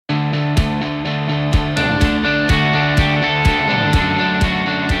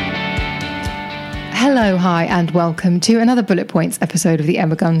Hello, hi, and welcome to another Bullet Points episode of The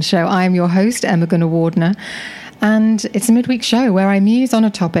Emma Gunn Show. I am your host, Emma Gunn-Awardner, and it's a midweek show where I muse on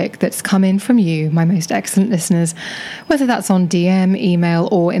a topic that's come in from you, my most excellent listeners, whether that's on DM, email,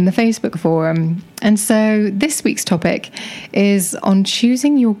 or in the Facebook forum. And so this week's topic is on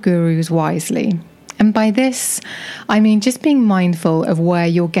choosing your gurus wisely. And by this, I mean just being mindful of where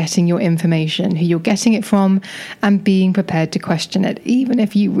you're getting your information, who you're getting it from, and being prepared to question it, even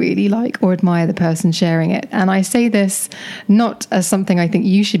if you really like or admire the person sharing it. And I say this not as something I think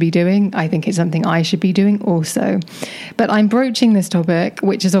you should be doing. I think it's something I should be doing also. But I'm broaching this topic,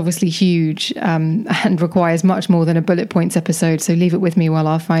 which is obviously huge and requires much more than a bullet points episode. So leave it with me while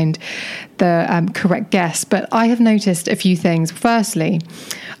I'll find the correct guess. But I have noticed a few things. Firstly,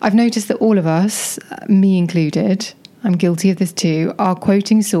 I've noticed that all of us, me included, I'm guilty of this too, are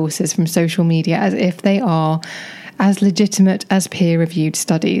quoting sources from social media as if they are as legitimate as peer-reviewed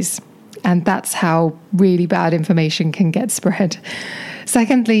studies. And that's how really bad information can get spread.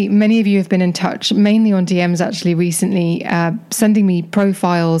 Secondly, many of you have been in touch, mainly on DMs actually recently, sending me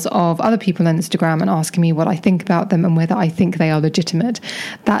profiles of other people on Instagram and asking me what I think about them and whether I think they are legitimate.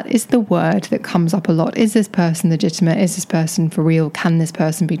 That is the word that comes up a lot. Is this person legitimate? Is this person for real? Can this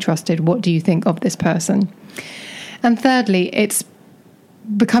person be trusted? What do you think of this person? And thirdly, it's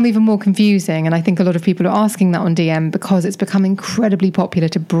become even more confusing, and I think a lot of people are asking that on DM because it's become incredibly popular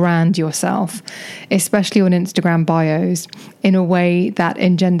to brand yourself, especially on Instagram bios, in a way that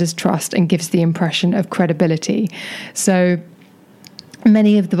engenders trust and gives the impression of credibility. So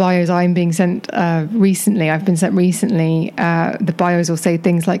many of the bios I've been sent recently, the bios will say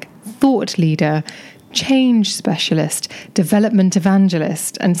things like thought leader, change specialist, development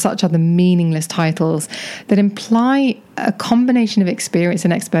evangelist, and such other meaningless titles that imply a combination of experience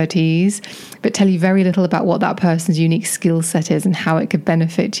and expertise, but tell you very little about what that person's unique skill set is and how it could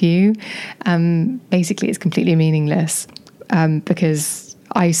benefit you. Basically, it's completely meaningless because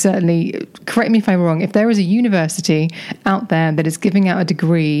I certainly, correct me if I'm wrong, if there is a university out there that is giving out a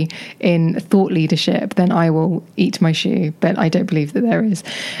degree in thought leadership, then I will eat my shoe, but I don't believe that there is.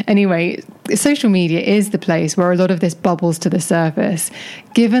 Anyway, social media is the place where a lot of this bubbles to the surface,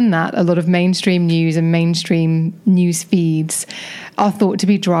 given that a lot of mainstream news and mainstream news feeds are thought to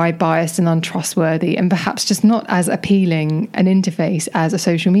be dry, biased and untrustworthy, and perhaps just not as appealing an interface as a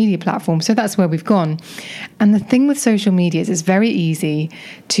social media platform. So that's where we've gone. And the thing with social media is it's very easy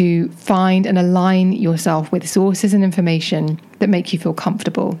to find and align yourself with sources and information that make you feel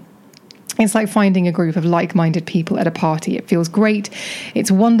comfortable. It's like finding a group of like-minded people at a party. It feels great, it's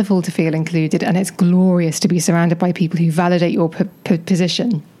wonderful to feel included, and it's glorious to be surrounded by people who validate your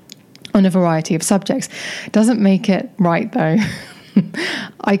position on a variety of subjects. Doesn't make it right, though.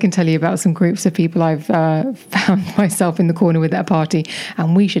 I can tell you about some groups of people I've found myself in the corner with at a party,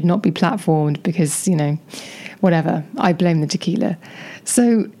 and we should not be platformed because, whatever, I blame the tequila.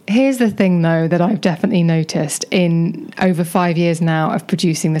 So here's the thing, though, that I've definitely noticed in over 5 years now of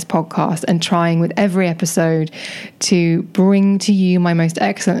producing this podcast and trying with every episode to bring to you, my most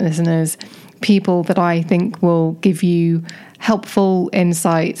excellent listeners, people that I think will give you helpful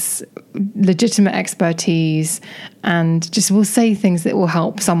insights, legitimate expertise, and just will say things that will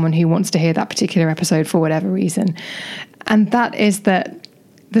help someone who wants to hear that particular episode for whatever reason. And that is that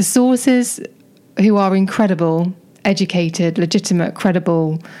the sources who are incredible, educated, legitimate,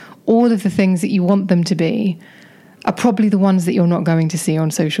 credible, all of the things that you want them to be, are probably the ones that you're not going to see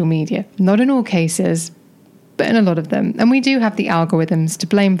on social media. Not in all cases, but in a lot of them. And we do have the algorithms to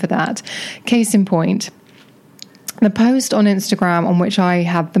blame for that. Case in point, the post on Instagram on which I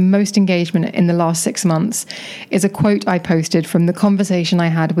had the most engagement in the last 6 months is a quote I posted from the conversation I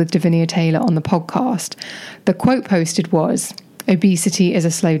had with Davinia Taylor on the podcast. The quote posted was, "Obesity is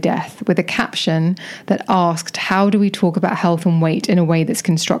a slow death," with a caption that asked, how do we talk about health and weight in a way that's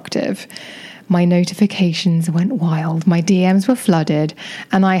constructive? My notifications went wild, my DMs were flooded,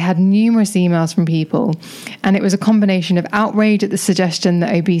 and I had numerous emails from people. And it was a combination of outrage at the suggestion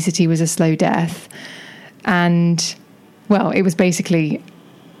that obesity was a slow death. And, it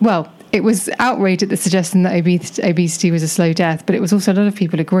was outrage at the suggestion that obesity was a slow death, but it was also a lot of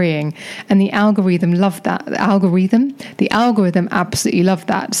people agreeing. And the algorithm loved that. The algorithm absolutely loved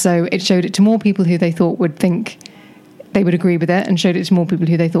that. So it showed it to more people who they thought would think they would agree with it, and showed it to more people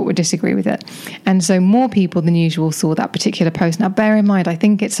who they thought would disagree with it. And so more people than usual saw that particular post. Now, bear in mind, I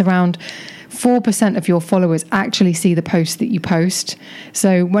think it's around 4% of your followers actually see the post that you post.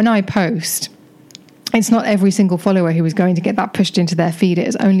 So when I post, it's not every single follower who is going to get that pushed into their feed. It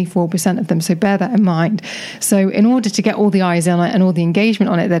is only 4% of them. So bear that in mind. So in order to get all the eyes on it and all the engagement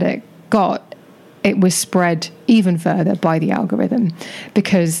on it that it got, it was spread even further by the algorithm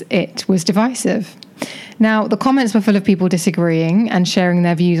because it was divisive. Now, the comments were full of people disagreeing and sharing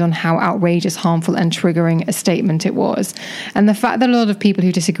their views on how outrageous, harmful and triggering a statement it was. And the fact that a lot of people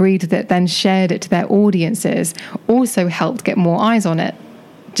who disagreed with it then shared it to their audiences also helped get more eyes on it.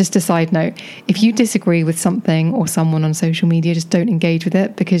 Just a side note, if you disagree with something or someone on social media, just don't engage with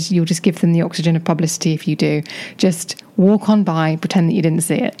it because you'll just give them the oxygen of publicity if you do. Just walk on by, pretend that you didn't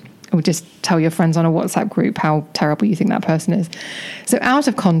see it. Or just tell your friends on a WhatsApp group how terrible you think that person is. So out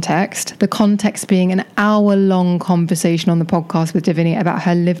of context, the context being an hour-long conversation on the podcast with Davinia about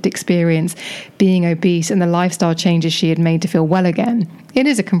her lived experience being obese and the lifestyle changes she had made to feel well again. It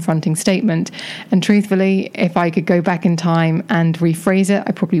is a confronting statement. And truthfully, if I could go back in time and rephrase it,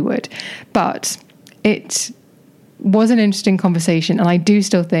 I probably would. But it was an interesting conversation, and I do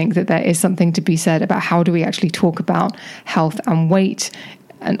still think that there is something to be said about how do we actually talk about health and weight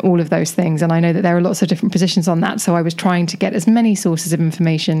and all of those things. And I know that there are lots of different positions on that. So I was trying to get as many sources of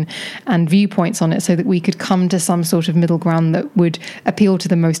information and viewpoints on it so that we could come to some sort of middle ground that would appeal to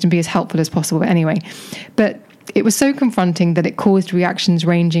the most and be as helpful as possible. But anyway, it was so confronting that it caused reactions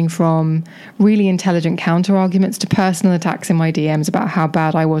ranging from really intelligent counter arguments to personal attacks in my DMs about how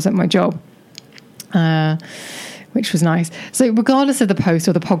bad I was at my job. Which was nice. So regardless of the post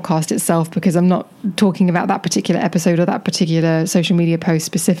or the podcast itself, because I'm not talking about that particular episode or that particular social media post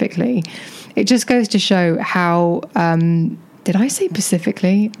specifically, it just goes to show how, did I say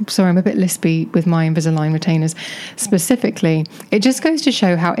specifically? Sorry, I'm a bit lispy with my Invisalign retainers. Specifically, it just goes to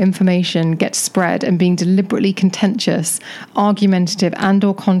show how information gets spread, and being deliberately contentious, argumentative and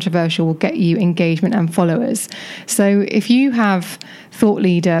or controversial will get you engagement and followers. So if you have thought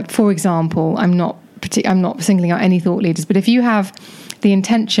leader, for example, I'm not singling out any thought leaders, but if you have the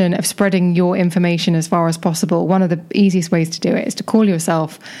intention of spreading your information as far as possible, one of the easiest ways to do it is to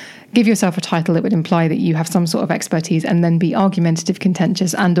give yourself a title that would imply that you have some sort of expertise, and then be argumentative,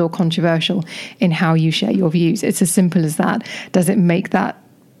 contentious and or controversial in how you share your views. It's as simple as that. Does it make that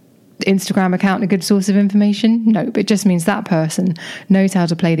Instagram account a good source of information? No, but it just means that person knows how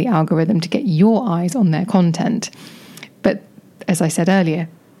to play the algorithm to get your eyes on their content. But as I said earlier,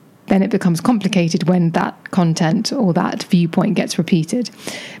 then it becomes complicated when that content or that viewpoint gets repeated.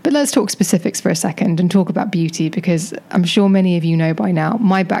 But let's talk specifics for a second and talk about beauty, because I'm sure many of you know by now,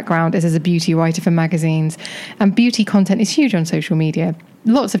 my background is as a beauty writer for magazines, and beauty content is huge on social media.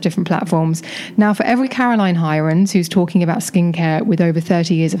 Lots of different platforms. Now, for every Caroline Hirons who's talking about skincare with over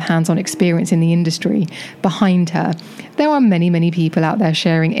 30 years of hands-on experience in the industry behind her, there are many, many people out there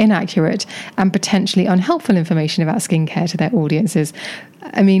sharing inaccurate and potentially unhelpful information about skincare to their audiences.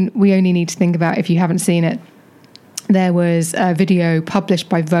 I mean, we only need to think about, if you haven't seen it, there was a video published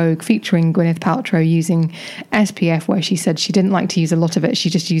by Vogue featuring Gwyneth Paltrow using SPF, where she said she didn't like to use a lot of it.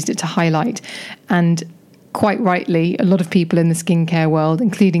 She just used it to highlight. And quite rightly, a lot of people in the skincare world,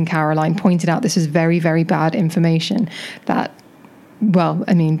 including Caroline, pointed out this is very, very bad information. That, well,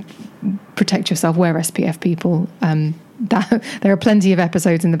 I mean, protect yourself, wear SPF, people. There are plenty of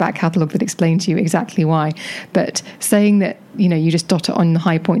episodes in the back catalogue that explain to you exactly why. But saying that, you just dot it on the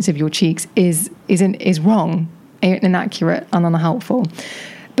high points of your cheeks is wrong, inaccurate and unhelpful.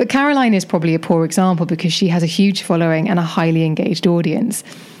 But Caroline is probably a poor example because she has a huge following and a highly engaged audience.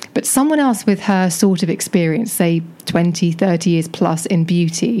 But someone else with her sort of experience, say 20, 30 years plus in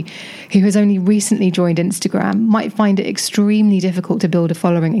beauty, who has only recently joined Instagram, might find it extremely difficult to build a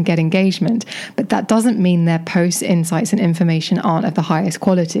following and get engagement. But that doesn't mean their posts, insights and information aren't of the highest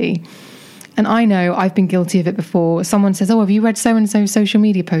quality. And I know I've been guilty of it before. Someone says, oh, have you read so-and-so's social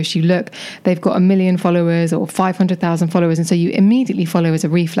media post? You look, they've got 1 million followers or 500,000 followers. And so you immediately follow as a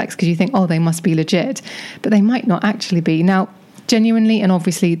reflex because you think, oh, they must be legit. But they might not actually be. Now, genuinely, and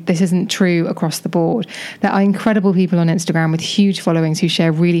obviously this isn't true across the board, there are incredible people on Instagram with huge followings who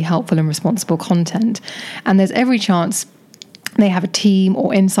share really helpful and responsible content. And there's every chance they have a team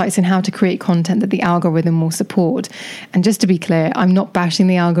or insights in how to create content that the algorithm will support. And just to be clear, I'm not bashing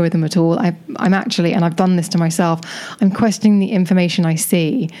the algorithm at all. I'm actually, and I've done this to myself, I'm questioning the information I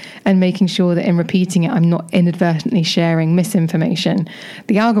see and making sure that in repeating it, I'm not inadvertently sharing misinformation.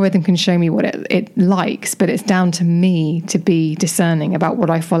 The algorithm can show me what it likes, but it's down to me to be discerning about what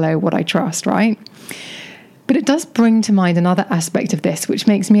I follow, what I trust, right? But it does bring to mind another aspect of this, which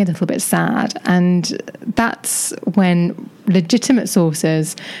makes me a little bit sad. And that's when legitimate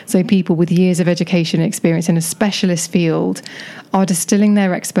sources, so people with years of education and experience in a specialist field, are distilling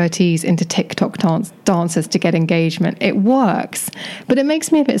their expertise into TikTok dances to get engagement. It works, but it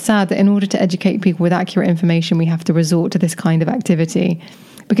makes me a bit sad that in order to educate people with accurate information, we have to resort to this kind of activity.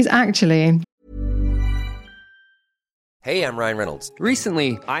 Because actually, Hey, I'm Ryan Reynolds.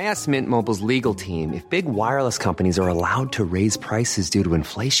 Recently, I asked Mint Mobile's legal team if big wireless companies are allowed to raise prices due to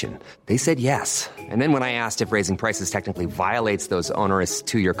inflation. They said yes. And then when I asked if raising prices technically violates those onerous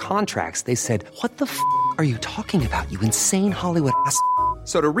two-year contracts, they said, "What the f*** are you talking about, you insane Hollywood ass?"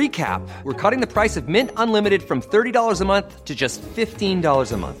 So to recap, we're cutting the price of Mint Unlimited from $30 a month to just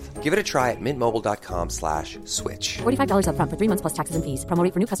 $15 a month. Give it a try at mintmobile.com/switch. $45 up front for 3 months plus taxes and fees. Promo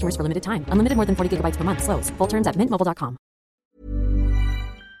rate for new customers for limited time. Unlimited more than 40 gigabytes per month. Slows full terms at mintmobile.com.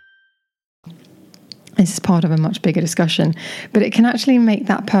 This is part of a much bigger discussion, but it can actually make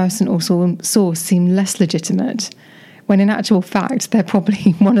that person or source seem less legitimate, when in actual fact, they're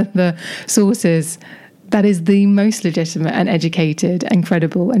probably one of the sources that is the most legitimate and educated and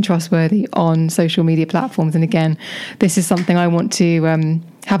credible and trustworthy on social media platforms. And again, this is something I want to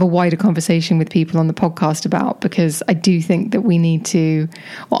have a wider conversation with people on the podcast about, because I do think that we need to,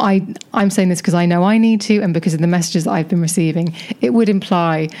 well, I'm saying this because I know I need to, and because of the messages that I've been receiving, it would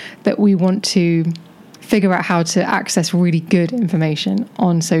imply that we want to figure out how to access really good information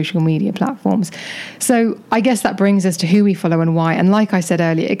on social media platforms. So I guess that brings us to who we follow and why. And like I said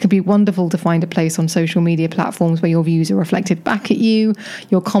earlier, it can be wonderful to find a place on social media platforms where your views are reflected back at you,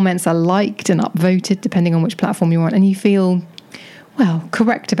 your comments are liked and upvoted depending on which platform you're on, and you feel, well,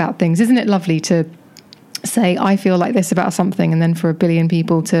 correct about things. Isn't it lovely to say, I feel like this about something, and then for a billion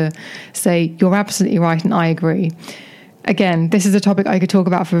people to say, you're absolutely right and I agree? Again, this is a topic I could talk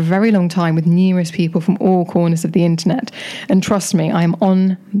about for a very long time with numerous people from all corners of the internet. And trust me, I am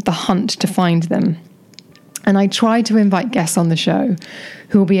on the hunt to find them. And I try to invite guests on the show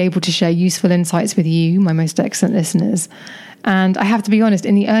who will be able to share useful insights with you, my most excellent listeners. And I have to be honest,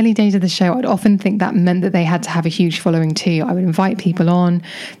 in the early days of the show, I'd often think that meant that they had to have a huge following too. I would invite people on,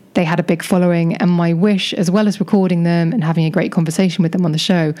 they had a big following, and my wish, as well as recording them and having a great conversation with them on the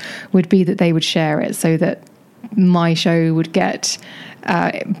show, would be that they would share it so that my show would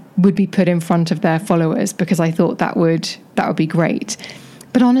be put in front of their followers, because I thought that would be great.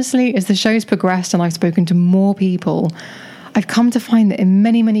 But honestly, as the show's progressed and I've spoken to more people, I've come to find that in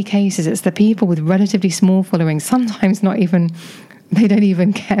many, many cases, it's the people with relatively small followings, sometimes they don't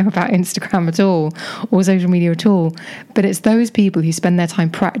even care about Instagram at all or social media at all. But it's those people who spend their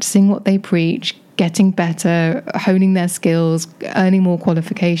time practicing what they preach, getting better, honing their skills, earning more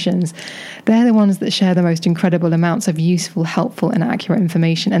qualifications. They're the ones that share the most incredible amounts of useful, helpful, and accurate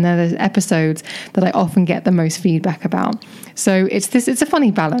information. And they're the episodes that I often get the most feedback about. So it's a funny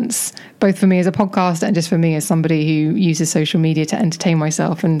balance, both for me as a podcaster and just for me as somebody who uses social media to entertain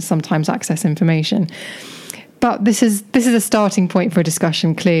myself and sometimes access information. But this is a starting point for a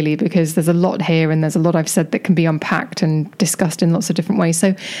discussion, clearly, because there's a lot here and there's a lot I've said that can be unpacked and discussed in lots of different ways.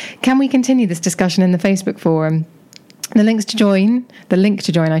 So can we continue this discussion in the Facebook forum? The link to join,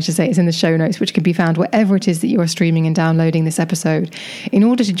 I should say, is in the show notes, which can be found wherever it is that you are streaming and downloading this episode. In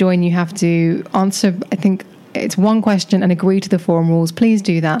order to join, you have to answer, I think, it's one question and agree to the forum rules. Please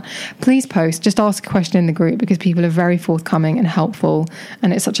do that. Please post, just ask a question in the group, because people are very forthcoming and helpful.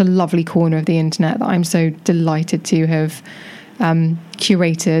 And it's such a lovely corner of the internet that I'm so delighted to have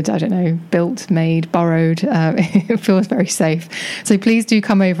curated, built, made, borrowed. It feels very safe. So please do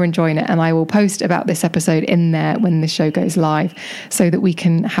come over and join it. And I will post about this episode in there when the show goes live so that we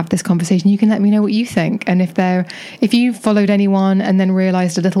can have this conversation. You can let me know what you think. And if you followed anyone and then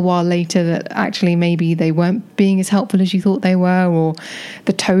realized a little while later that actually maybe they weren't being as helpful as you thought they were, or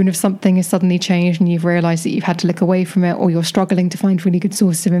the tone of something has suddenly changed and you've realized that you've had to look away from it, or you're struggling to find really good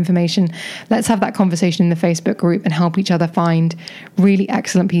sources of information, let's have that conversation in the Facebook group and help each other find really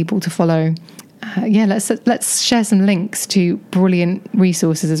excellent people to follow. Let's share some links to brilliant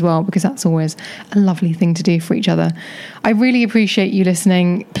resources as well, because that's always a lovely thing to do for each other. I really appreciate you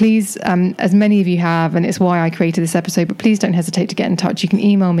listening. Please, as many of you have, and it's why I created this episode, but please don't hesitate to get in touch. You can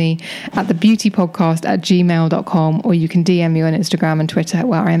email me at thebeautypodcast@gmail.com, or you can DM me on Instagram and Twitter,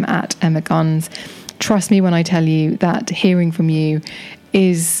 where I am at Emma Guns. Trust me when I tell you that hearing from you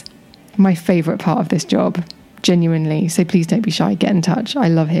is my favourite part of this job. Genuinely. So please don't be shy. Get in touch. I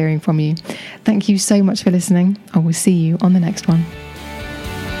love hearing from you. Thank you so much for listening. I will see you on the next one.